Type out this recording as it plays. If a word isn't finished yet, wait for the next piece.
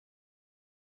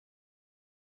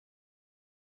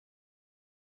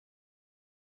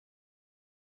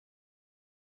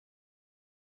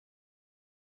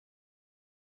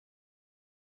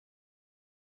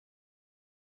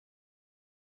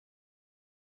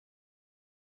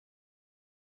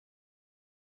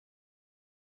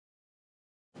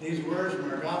These words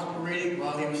from our gospel reading,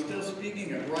 while he was still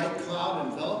speaking, a bright cloud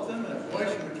enveloped them, and a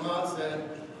voice from the cloud said,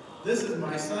 "This is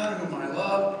my son whom I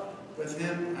love. With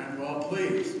him I am well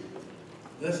pleased.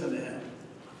 Listen to him."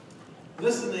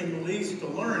 Listening leads to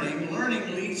learning,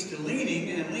 learning leads to leaning,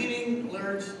 and leaning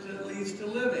leads to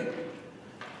living.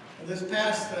 This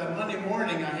past Monday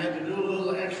morning, I had to do a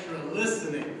little extra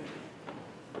listening.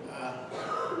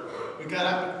 We got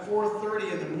up at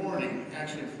 4:30 in the morning,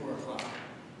 actually 4 o'clock,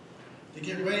 to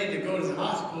get ready to go to the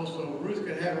hospital so Ruth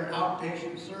could have her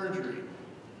outpatient surgery.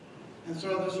 And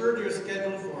so the surgery was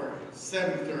scheduled for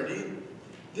 7:30,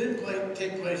 didn't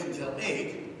take place until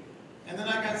 8, and then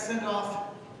I got sent off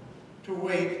to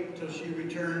wait till she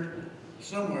returned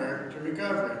somewhere to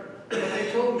recovery. But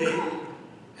they told me,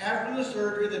 after the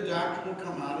surgery, the doctor will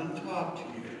come out and talk to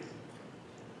you.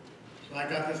 So I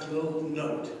got this little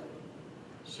note.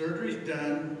 Surgery's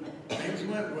done, things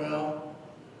went well,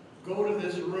 go to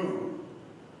this room.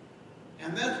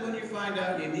 And that's when you find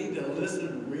out you need to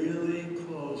listen really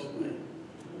closely.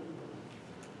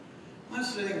 I'm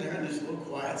sitting there in this little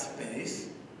quiet space.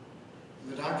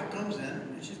 The doctor comes in,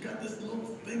 and she's got this little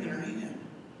thing in her hand.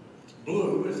 It's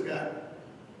blue, it's got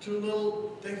 2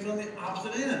 little things on the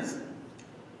opposite ends.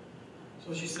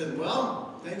 So she said,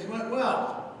 well, things went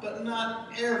well, but not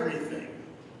everything.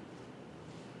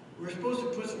 We were supposed to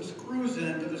put some screws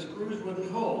in, but the screws wouldn't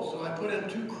hold. So I put in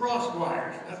 2 cross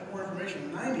wires. That's more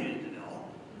information than I needed to know.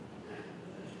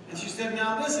 And she said,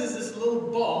 now this is this little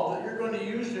bulb that you're going to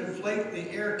use to inflate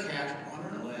the air cap on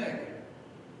her leg.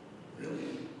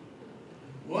 Really?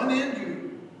 One end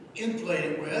you inflate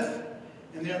it with,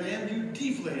 and the other end you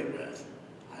deflate it with.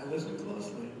 I listened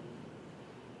closely.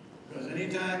 Because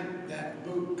anytime that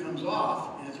boot comes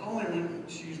off, and it's only when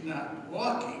she's not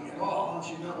walking at all, and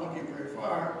she's not walking very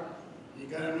far, you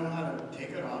got to know how to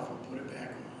take it off and put it back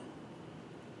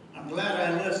on. I'm glad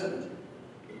I listened,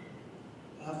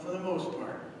 for the most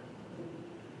part.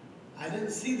 I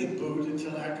didn't see the boot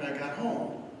until after I got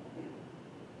home.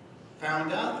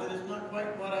 Found out that it's not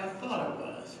quite what I thought it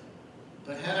was.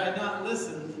 But had I not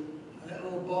listened, that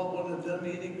little bulb wouldn't have done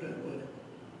me any good, would it?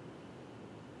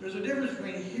 There's a difference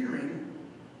between hearing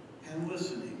and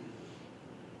listening.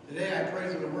 Today I pray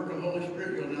through the work of the Holy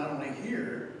Spirit you'll not only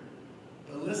hear,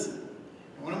 but listen.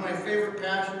 And one of my favorite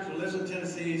pastors who lives in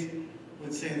Tennessee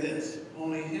would say this,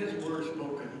 only his word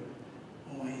spoken,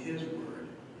 only his word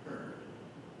heard.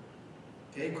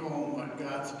 Take home what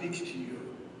God speaks to you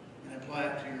and apply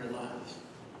it to your lives.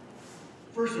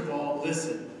 First of all,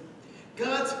 listen.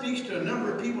 God speaks to a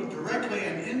number of people directly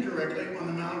and indirectly on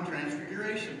the Mount of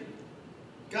Transfiguration.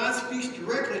 God speaks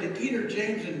directly to Peter,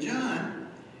 James, and John,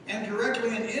 and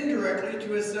directly and indirectly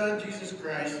to his Son, Jesus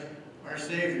Christ, our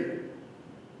Savior.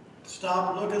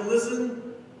 Stop, look, and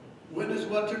listen. Witness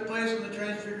what took place in the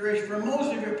Transfiguration. For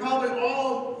most of you, probably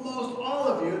almost all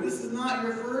of you, this is not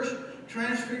your first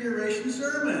Transfiguration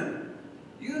sermon.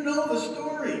 You know the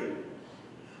story.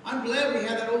 I'm glad we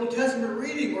had that Old Testament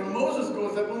reading where Moses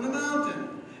goes up on the mountain.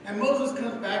 And Moses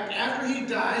comes back after he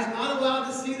dies, not allowed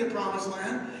to see the promised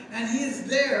land, and he is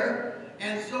there,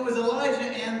 and so is Elijah,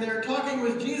 and they're talking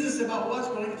with Jesus about what's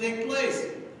going to take place.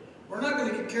 We're not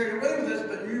going to get carried away with this,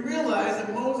 but you realize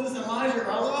that Moses and Elijah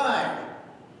are alive.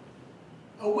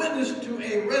 A witness to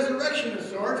a resurrection of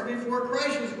sorts before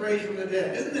Christ was raised from the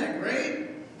dead. Isn't that great?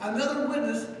 Another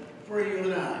witness for you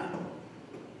and I.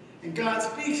 And God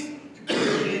speaks to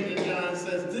Peter, James, and John and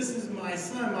says, this is my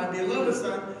Son, my beloved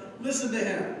Son. Listen to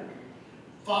him.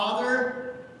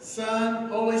 Father, Son,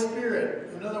 Holy Spirit.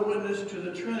 Another witness to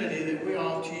the Trinity that we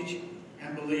all teach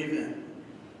and believe in.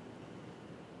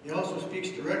 He also speaks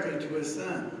directly to his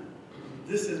Son.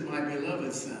 This is my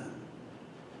beloved Son.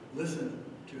 Listen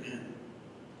to him.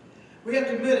 We have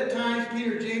to admit at times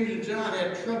Peter, James, and John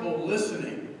had trouble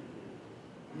listening.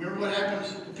 Remember what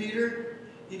happens to Peter?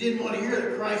 He didn't want to hear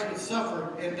that Christ would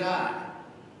suffer and die.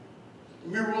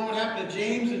 Remember what would happen to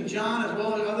James and John as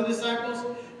well as other disciples?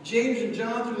 James and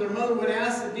John, through their mother, would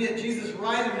ask to be at Jesus'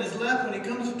 right and his left when he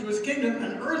comes into his kingdom,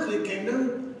 an earthly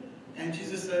kingdom. And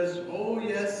Jesus says, oh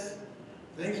yes,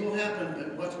 things will happen,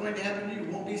 but what's going to happen to you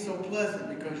won't be so pleasant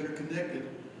because you're connected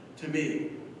to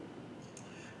me.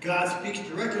 God speaks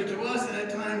directly to us, and at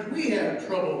times we have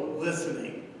trouble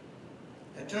listening.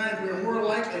 At times we are more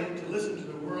likely to listen to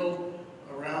the world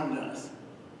around us.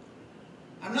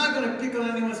 I'm not going to pick on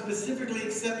anyone specifically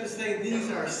except to say these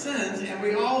are sins, and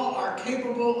we all are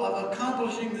capable of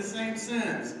accomplishing the same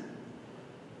sins.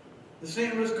 The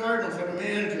St. Louis Cardinals have a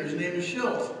manager. His name is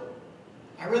Schultz.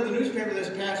 I read the newspaper this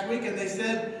past week, and they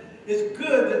said it's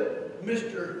good that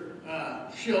Mr.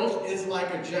 Schultz is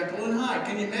like a Jekyll and Hyde.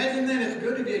 Can you imagine that? It's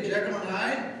good to be a Jekyll and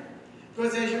Hyde.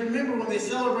 Because as you remember, when they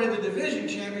celebrated the division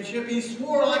championship, he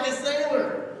swore like a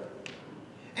sailor.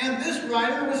 And this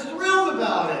writer was thrilled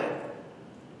about it.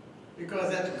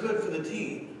 Because that's good for the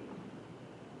team.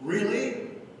 Really?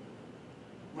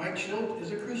 Mike Schultz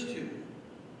is a Christian.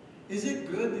 Is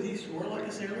it good that he swore like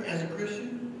a sailor as a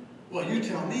Christian? Well, you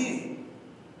tell me.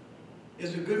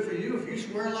 Is it good for you if you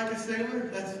swear like a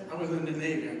sailor? I was in the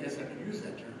Navy. I guess I could use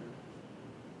that term.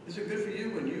 Is it good for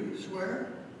you when you swear?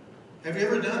 Have you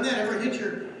ever done that? Ever hit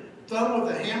your thumb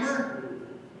with a hammer?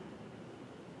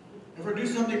 Ever do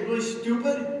something really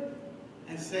stupid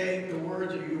and say the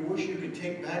words that you wish you could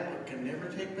take back but can never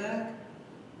take back?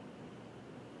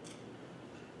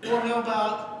 Or how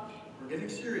about, we're getting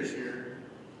serious here,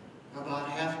 how about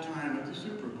halftime at the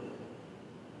Super Bowl?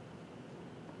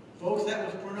 Folks, that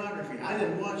was pornography. I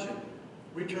didn't watch it.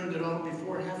 We turned it off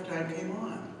before halftime came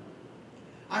on.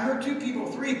 I heard three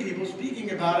people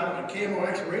speaking about it on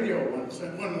KMOX radio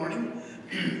one morning.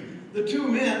 The two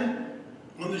men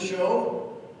on the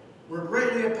show were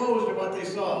greatly opposed to what they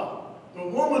saw. The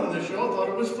woman on the show thought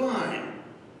it was fine.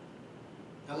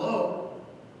 Hello?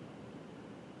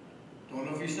 Don't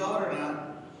know if you saw it or not.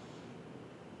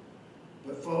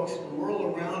 But folks, the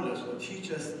world around us will teach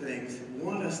us things,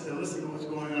 want us to listen to what's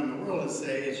going on in the world and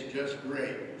say it's just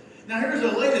great. Now here's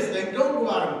the latest thing. Don't go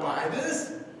out and buy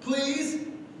this, please.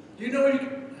 Do you know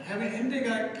anybody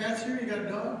got pets here? You got a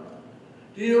dog?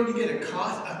 Do you know you can get a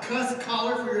cuss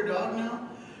collar for your dog now?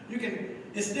 You can,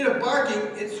 instead of barking,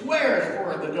 it swears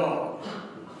for the dog.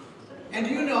 And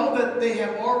do you know that they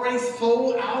have already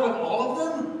sold out of all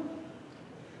of them?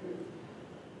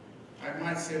 I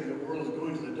might say the world is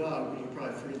going to the dog, but you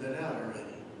probably figured that out already.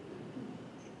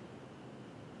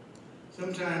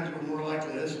 Sometimes we're more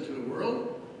likely to listen to the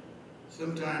world,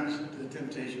 sometimes to the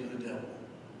temptation of the devil.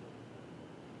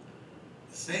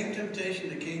 The same temptation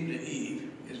that came to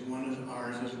Eve is one of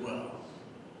ours as well.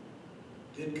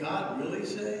 Did God really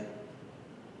say?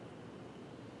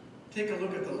 Take a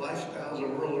look at the lifestyles of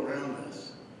the world around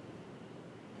us.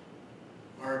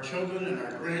 Our children and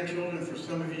our grandchildren, for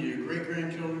some of you, your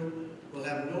great-grandchildren, will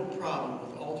have no problem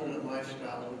with alternate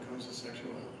lifestyles when it comes to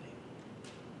sexuality.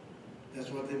 That's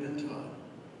what they've been taught.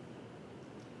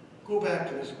 Go back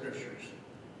to the Scriptures.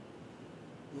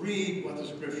 Read what the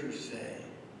Scriptures say.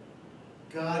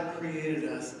 God created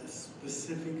us a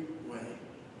specific way.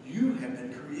 You have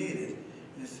been created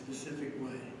in a specific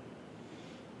way.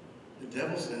 The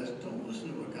devil says, don't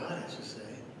listen to what God has to say.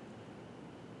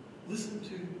 Listen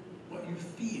to what you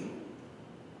feel.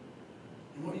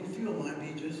 And what you feel might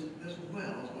be just as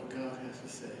well as what God has to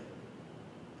say.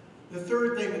 The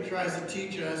third thing that tries to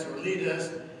teach us or lead us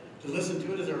to listen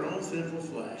to it is our own sinful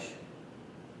flesh.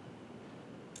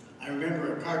 I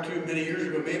remember a cartoon many years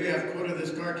ago. Maybe I've quoted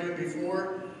this cartoon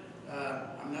before.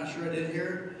 I'm not sure I did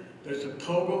here. There's a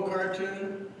Pogo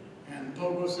cartoon. And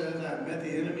Pogo says, I've met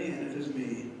the enemy and it is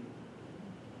me.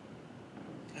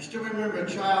 I still remember a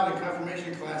child in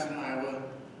confirmation class in Iowa.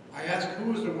 I asked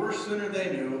who was the worst sinner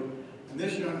they knew, and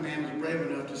this young man was brave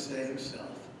enough to say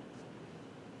himself.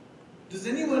 Does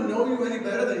anyone know you any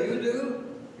better than you do?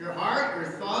 Your heart,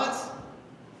 your thoughts,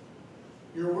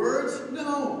 your words?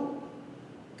 No.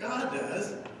 God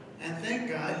does, and thank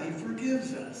God he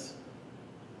forgives us.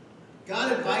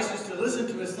 God advises us to listen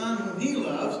to his Son whom he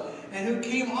loves and who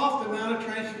came off the Mount of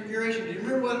Transfiguration. Do you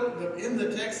remember what in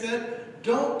the text said?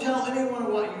 Don't tell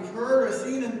anyone what you've heard or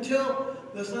seen until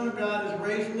the Son of God is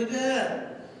raised from the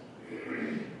dead.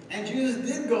 And Jesus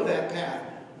did go that path.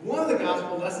 One of the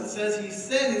gospel lessons says he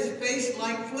set his face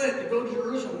like flint to go to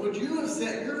Jerusalem. Would you have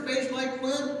set your face like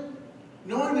flint?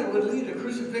 Knowing that it would lead to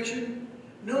crucifixion?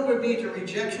 Knowing it would lead to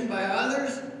rejection by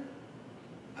others?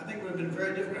 I think it would have been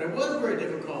very difficult. It was very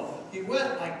difficult. He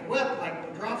wept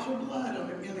like drops of blood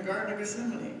in the Garden of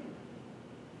Gethsemane.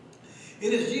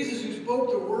 It is Jesus who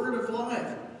spoke the word of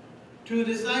life. To the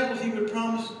disciples, he would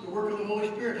promise the work of the Holy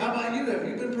Spirit. How about you? Have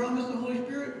you been promised the Holy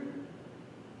Spirit?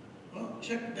 Well,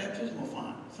 check the baptismal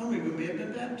font. Some of you may have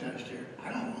been baptized here.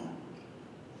 I don't know.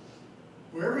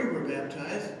 Wherever you were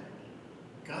baptized,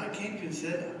 God came to you and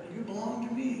said, you belong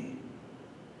to me.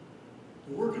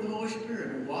 The work of the Holy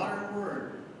Spirit, in water and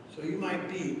word, so you might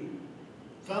be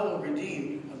fellow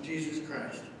redeemed of Jesus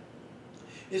Christ.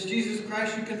 It's Jesus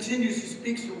Christ who continues to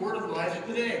speak the word of life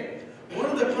today. One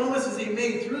of the promises he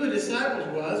made through the disciples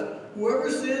was,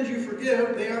 whoever sins you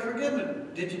forgive, they are forgiven.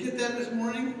 Did you get that this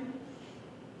morning?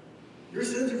 Your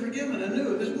sins are forgiven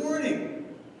anew this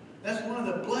morning. That's one of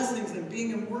the blessings in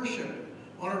being in worship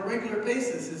on a regular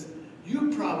basis. Is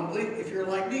you probably, if you're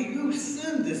like me, you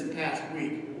sinned this past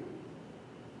week.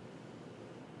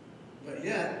 But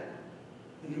yet,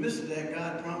 in the midst of that,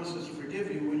 God promises to forgive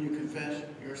you when you confess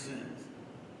your sins.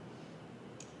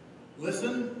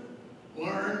 Listen,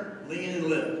 learn, lean, and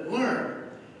live. Learn.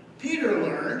 Peter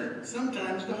learned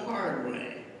sometimes the hard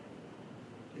way.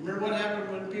 You remember what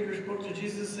happened when Peter spoke to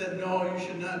Jesus, said, no, you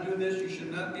should not do this, you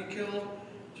should not be killed?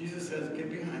 Jesus says, get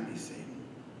behind me, Satan.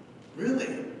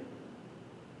 Really?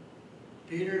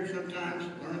 Peter sometimes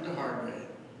learned the hard way.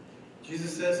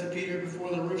 Jesus says to Peter, before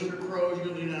the rooster crows,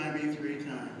 you'll deny me 3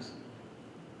 times.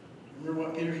 Remember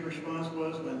what Peter's response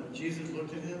was when Jesus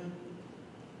looked at him?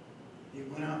 He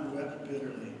went out and wept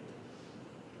bitterly.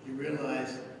 He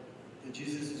realized that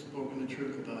Jesus had spoken the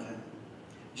truth about him.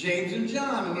 James and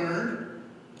John learned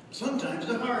sometimes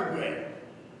the hard way.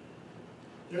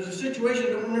 There's a situation, I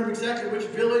don't remember exactly which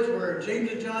village, where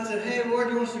James and John said, hey, Lord,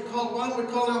 you want us to call, why don't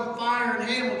we call down fire and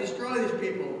hail and destroy these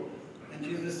people? And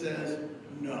Jesus says,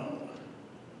 no.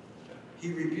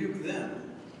 He rebuked them.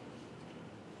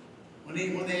 When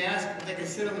they asked if they could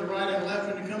sit on the right and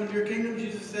left when you come into your kingdom,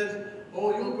 Jesus says,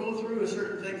 oh, you'll go through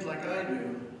certain things like I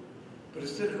do. But to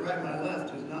sit at right and my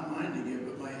left is not mine to give,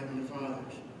 but my Heavenly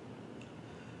Father's.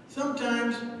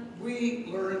 Sometimes we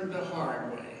learn the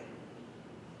hard way.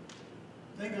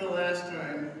 Think of the last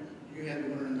time you had to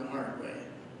learn the hard way.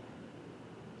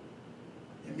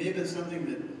 It may have been something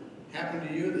that happened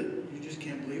to you that you just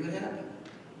can't believe it happened.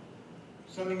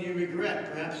 Something you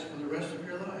regret, perhaps, for the rest of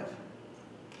your life.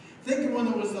 Think of when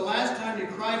it was the last time you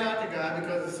cried out to God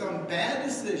because of some bad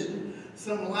decision,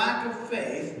 some lack of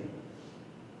faith,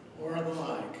 or the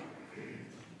like.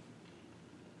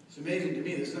 It's amazing to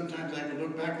me that sometimes I can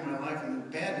look back on my life and the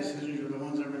bad decisions are the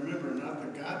ones I remember, not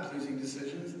the God-pleasing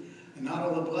decisions, and not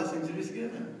all the blessings that He's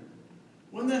given.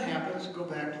 When that happens, go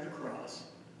back to the cross.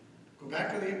 Go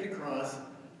back to the empty cross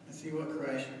and see what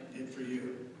Christ did for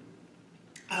you.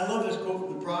 I love this quote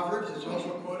from the Proverbs. It's also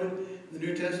quoted in the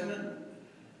New Testament.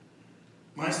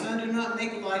 My son, do not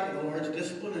make light of the Lord's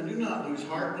discipline, and do not lose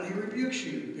heart when He rebukes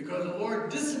you, because the Lord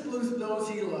disciplines those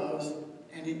He loves,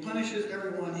 and He punishes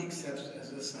everyone He accepts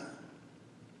as a son.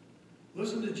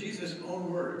 Listen to Jesus'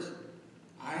 own words.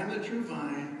 I am the true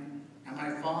vine, and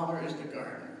my Father is the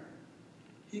gardener.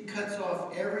 He cuts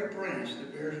off every branch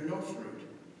that bears no fruit,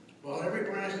 while every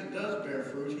branch that does bear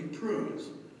fruit, He prunes,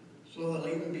 so that it'll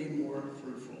even be more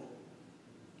fruitful.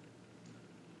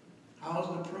 How's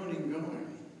the pruning going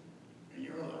in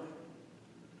your life?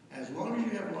 As long as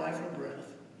you have life and breath,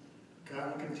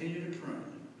 God will continue to prune,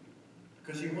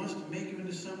 because He wants to make you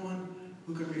into someone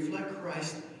who can reflect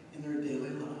Christ in their daily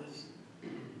lives.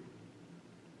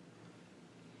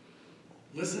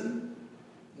 Listen,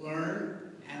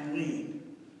 learn, and lean.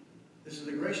 This is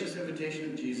the gracious invitation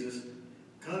of Jesus.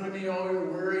 Come to me, all who are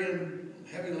weary and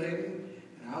heavy laden,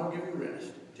 and I will give you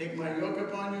rest. Take my yoke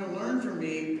upon you and learn from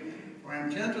me, for I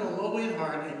am gentle and lowly in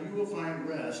heart, and you will find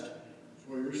rest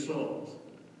for your souls.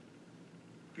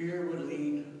 Peter would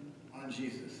lean on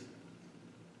Jesus.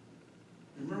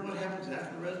 Remember what happens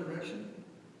after the resurrection?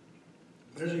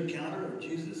 There's an encounter of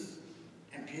Jesus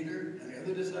and Peter and the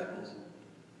other disciples.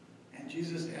 And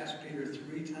Jesus asked Peter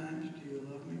 3 times, do you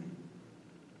love me?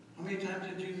 How many times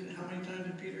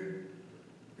did Peter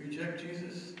reject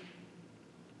Jesus?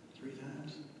 3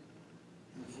 times.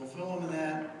 And in fulfillment of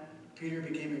that, Peter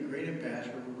became a great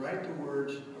ambassador who write the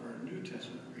words of our New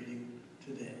Testament reading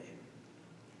today.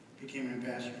 Became an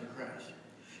ambassador for Christ.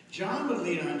 John would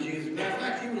lean on Jesus. Matter of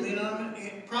fact, he would lean on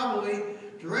him probably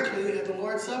directly at the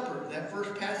Lord's Supper, that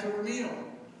first Passover meal.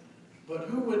 But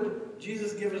who would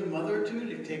Jesus give his mother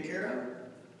to take care of?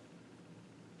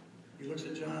 He looks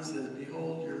at John and says,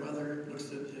 behold your mother.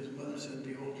 Looks at his mother and says,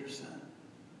 behold your son.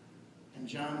 And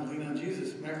John would lean on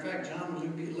Jesus. Matter of fact, John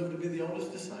would live to be the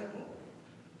oldest disciple.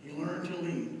 He learned to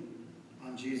lean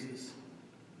on Jesus.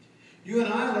 You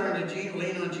and I learn to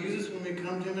lean on Jesus when we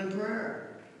come to Him in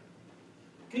prayer.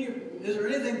 Is there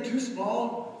anything too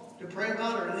small to pray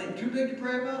about or anything too big to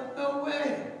pray about? No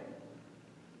way.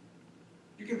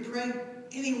 You can pray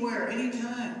anywhere,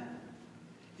 anytime.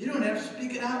 You don't have to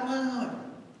speak it out loud.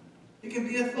 It can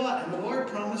be a thought, and the Lord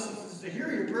promises to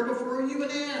hear your prayer before you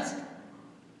even ask.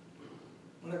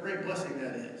 What a great blessing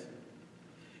that is.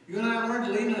 You and I learn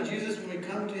to lean on Jesus when we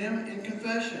come to Him in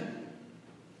confession.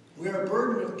 We are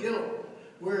burdened with guilt.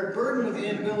 We're burdened with the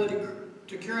inability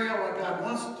to carry out what God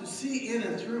wants to see in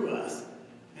and through us,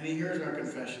 and He hears our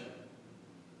confession.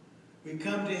 We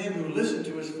come to Him who listened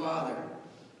to His Father.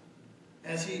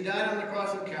 As He died on the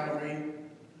cross of Calvary,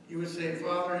 He would say,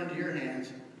 Father, into your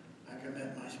hands I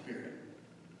commit my spirit.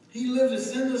 He lived a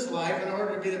sinless life in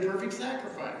order to be the perfect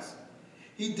sacrifice.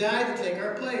 He died to take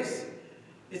our place.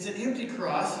 It's an empty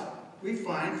cross we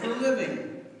find for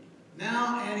living,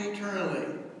 now and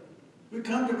eternally. We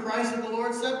come to Christ at the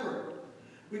Lord's Supper.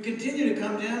 We continue to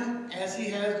come to Him as He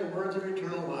has the words of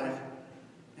eternal life.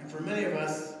 And for many of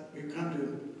us, we've come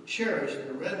to cherish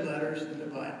the red letters in the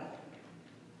Bible.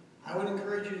 I would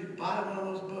encourage you to buy one of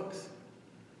those books.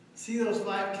 See those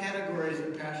 5 categories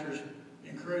that pastors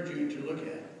encourage you to look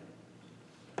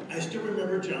at. I still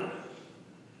remember John.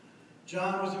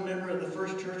 John was a member of the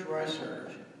first church where I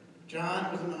served.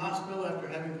 John was in the hospital after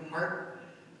having a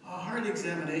heart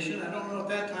examination. I don't know at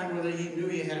that time whether he knew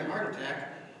he had a heart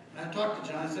attack. And I talked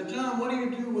to John. I said, John, what do you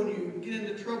do when you get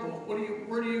into trouble?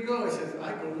 Where do you go? He says,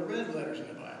 I go to the red letters in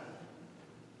the Bible.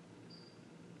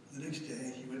 The next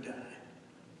day, he would die.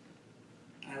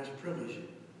 I was privileged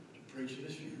to preach at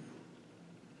his funeral.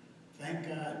 Thank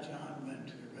God John went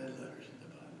to the red letters in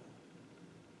the Bible.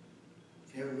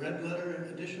 If you have a red letter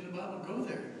edition of the Bible, go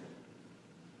there.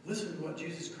 Listen to what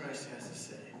Jesus Christ has to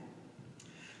say.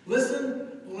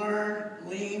 Listen, learn,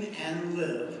 lean, and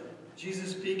live.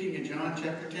 Jesus speaking in John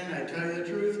chapter 10, I tell you the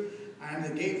truth, I am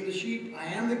the gate for the sheep. I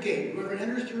am the gate. Whoever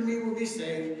enters through me will be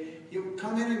saved. He will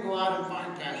come in and go out and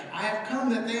find pasture. I have come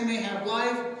that they may have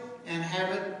life and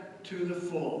have it to the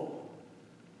full.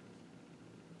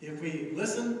 If we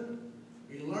listen,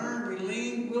 we learn, we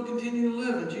lean, we'll continue to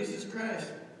live in Jesus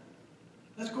Christ.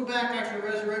 Let's go back after the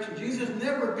resurrection. Jesus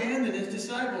never abandoned his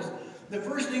disciples. The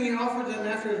first thing he offered them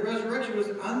after his resurrection was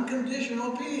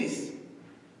unconditional peace.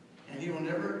 And he will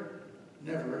never,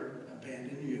 never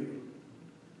abandon you.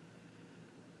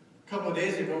 A couple of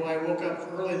days ago, I woke up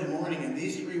early in the morning and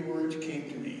these 3 words came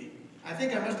to me. I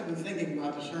think I must have been thinking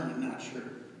about the sermon, not sure.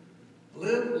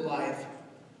 Live life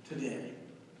today.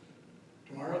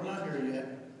 Tomorrow's not here yet.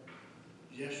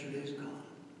 Yesterday's gone.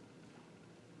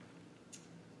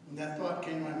 When that thought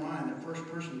came to my mind, the first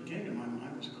person that came to my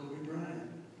mind was Kobe Bryant.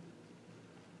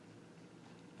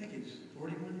 I think he's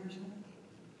 41 years old.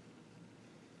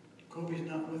 Kobe's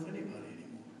not with anybody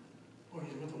anymore. Oh,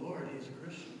 he's with the Lord. He's a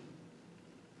Christian.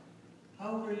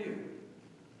 How old are you?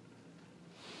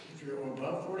 If you're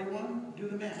above 41, do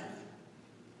the math.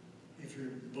 If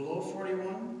you're below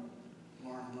 41,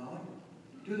 Lauren and Molly,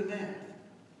 do the math.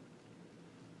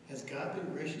 Has God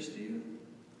been gracious to you?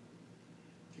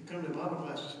 If you come to Bible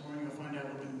class this morning, you'll find out a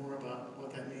little bit more about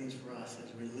what that means for us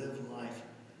as we live life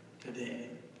today.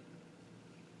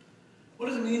 What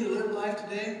does it mean to live life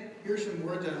today? Here's some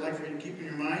words that I'd like for you to keep in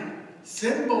your mind.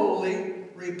 Sin boldly,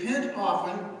 repent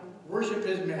often, worship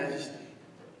his majesty.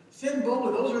 Sin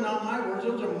boldly, those are not my words,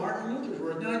 those are Martin Luther's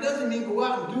words. Now, it doesn't mean go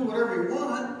out and do whatever you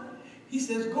want. He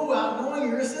says, go out knowing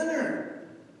you're a sinner.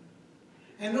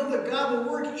 And know that God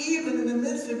will work even in the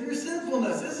midst of your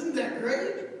sinfulness. Isn't that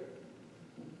great?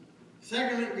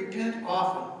 Secondly, repent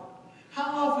often.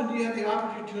 How often do you have the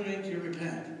opportunity to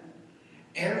repent?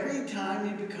 Every time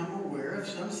you become aware of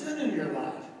some sin in your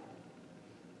life.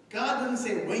 God doesn't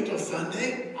say, wait till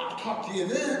Sunday, I'll talk to you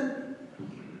then.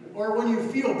 Or when you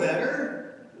feel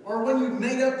better. Or when you've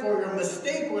made up for your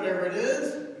mistake, whatever it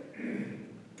is.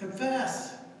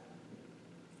 Confess.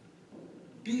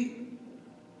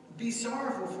 Be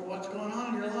sorrowful for what's going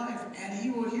on in your life, and he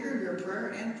will hear your prayer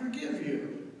and forgive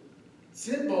you.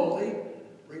 Sin boldly,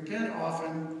 repent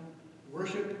often,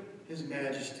 worship his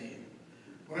majesty.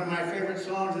 One of my favorite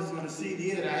songs is on a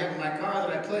CD that I have in my car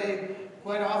that I play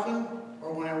quite often,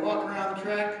 or when I walk around the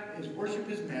track, is Worship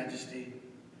his majesty.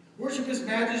 Worship his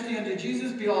majesty, unto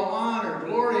Jesus be all honor,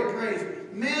 glory, and praise.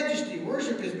 Majesty,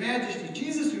 worship his majesty.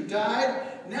 Jesus who died,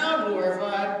 now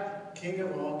glorified, King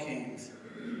of all kings.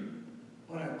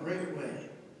 What a great way.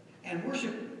 And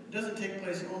worship doesn't take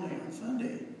place only on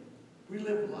Sunday. We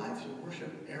live lives of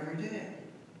worship every day.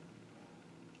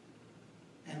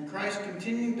 And Christ's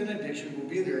continuing benediction will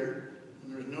be there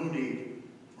when there's no need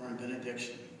for a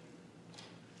benediction.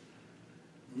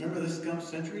 Remember, this comes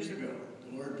centuries ago.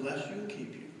 The Lord bless you and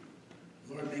keep you.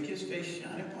 The Lord make his face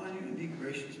shine upon you and be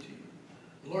gracious to you.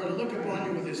 The Lord look upon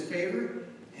you with his favor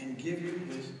and give you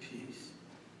his peace.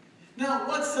 Now,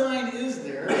 what sign is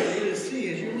there for you to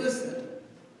see as you listen?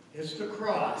 It's the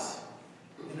cross.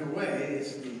 In a way,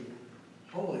 it's the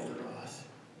holy cross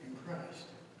in Christ.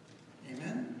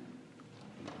 Amen?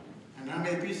 And now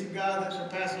may the peace of God that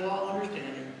surpasses all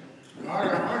understanding guard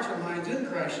our hearts and minds in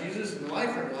Christ Jesus and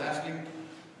life everlasting.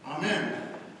 Amen.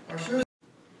 Our service.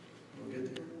 We'll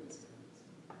get there.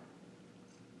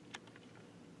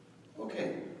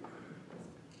 Okay.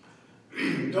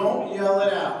 Don't yell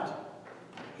it out.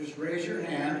 Just raise your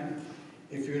hand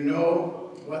if you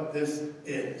know what this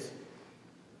is.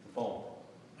 The phone.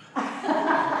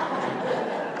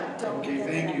 Okay,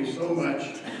 thank you so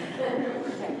much.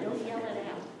 Don't yell it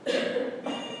out.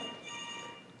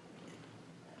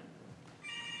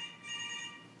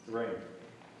 The rain.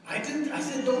 I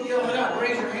said don't yell it out.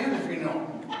 Raise your hand if you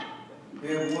know. We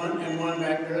have one and one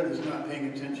back there that's not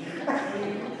paying attention.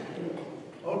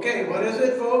 Okay. Okay, what is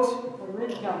it, folks?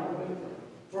 Wisdom.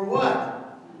 For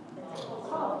what?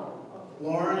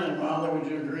 Lauren and Molly,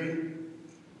 would you agree?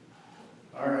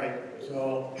 All right,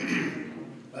 so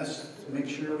let's make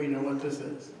sure we know what this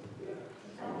is.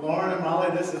 Lauren and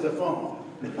Molly, this is a phone.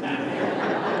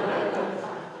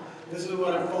 This is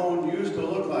what a phone used to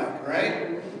look like,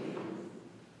 right?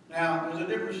 Now, there's a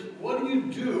difference. What do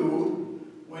you do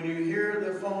when you hear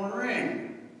the phone ring?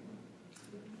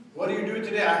 What do you do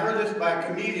today? I heard this by a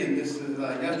comedian. This is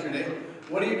yesterday.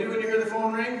 What do you do when you hear the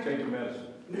phone ring? Take a medicine.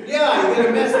 Yeah, you get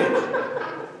a message.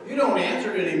 You don't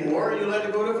answer it anymore. You let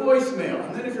it go to voicemail.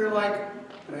 And then if you're like,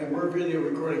 and we're video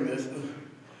recording this,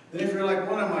 then if you're like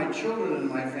one of my children in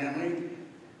my family,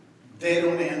 they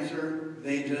don't answer,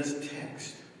 they just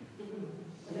text.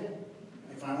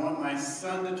 If I want my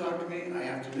son to talk to me, I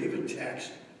have to leave a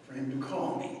text for him to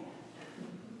call me.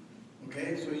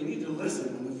 Okay, so you need to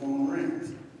listen when the phone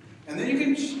rings. And then you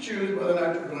can choose whether or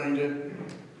not you're going to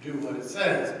do what it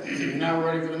says. Now we're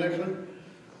ready for the next one?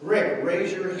 Rick,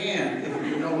 raise your hand if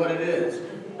you know what it is.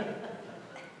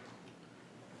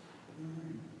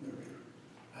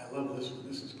 I love this one.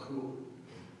 This is cool.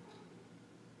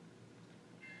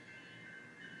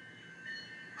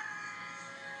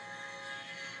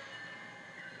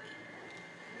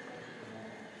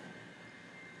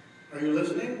 Are you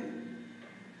listening?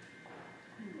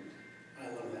 I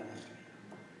love that one.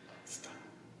 Stop.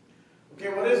 Okay,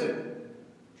 what is it?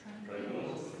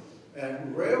 A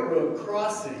railroad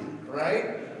crossing,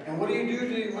 right? And what do you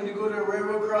do when you go to a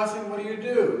railroad crossing? What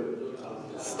do?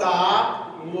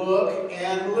 Stop, look,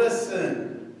 and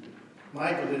listen.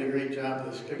 Michael did a great job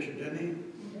with this picture, didn't he?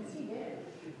 Yes, he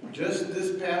did. Just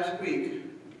this past week,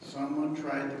 someone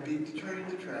tried to beat the train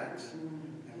to tracks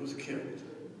and was killed.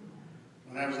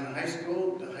 When I was in high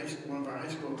school, one of our high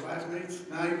school classmates,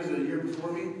 now he was a year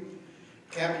before me,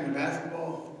 captain of the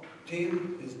basketball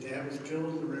team, his dad was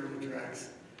killed at the railroad tracks,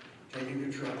 taking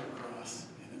a truck across,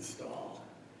 and it stalled.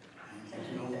 And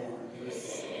he was no more.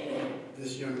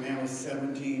 This young man was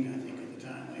 17, I think, at the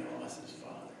time when he lost his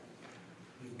father.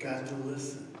 You've got to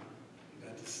listen. You've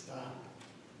got to stop.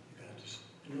 You've got to just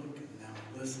look and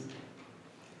now listen.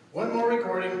 One more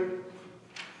recording.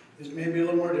 This may be a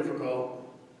little more difficult.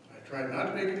 I tried not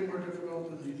to make it any more difficult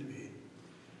than it needs to be.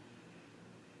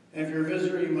 And if you're a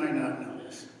visitor, you might not know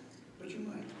this, but you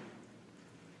might.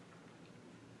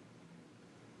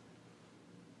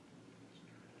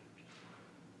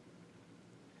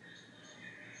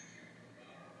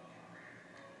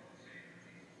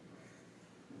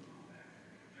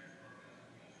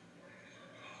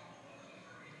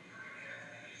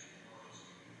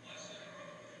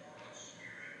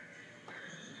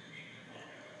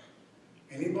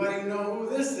 Anybody know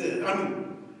who this is?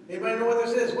 Anybody know what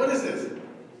this is? What is this?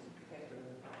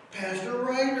 Pastor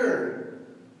Ryder.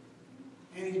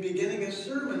 And he's beginning his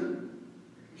sermon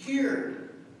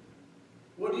here.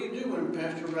 What do you do when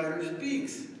Pastor Ryder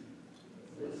speaks?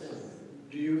 Listen.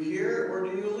 Do you hear or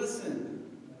do you listen?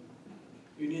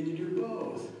 You need to do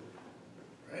both.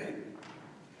 Right?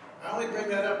 I only bring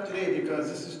that up today because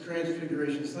this is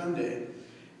Transfiguration Sunday.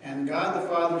 And God the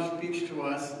Father speaks to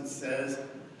us and says,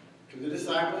 to the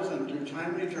disciples and through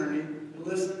time and eternity,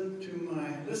 listen to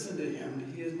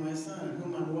him. He is my son, in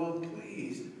whom I'm well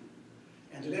pleased.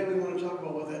 And today we want to talk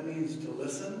about what that means to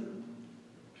listen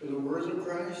to the words of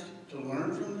Christ, to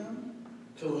learn from them,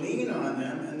 to lean on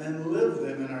them, and then live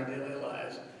them in our daily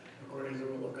lives according to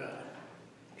the will of God.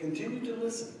 Continue to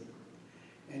listen,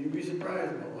 and you'll be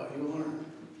surprised about what you'll learn.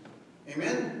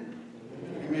 Amen?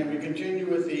 Amen. We continue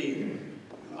with the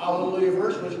Hallelujah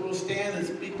verse, which we'll stand and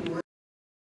speak the word.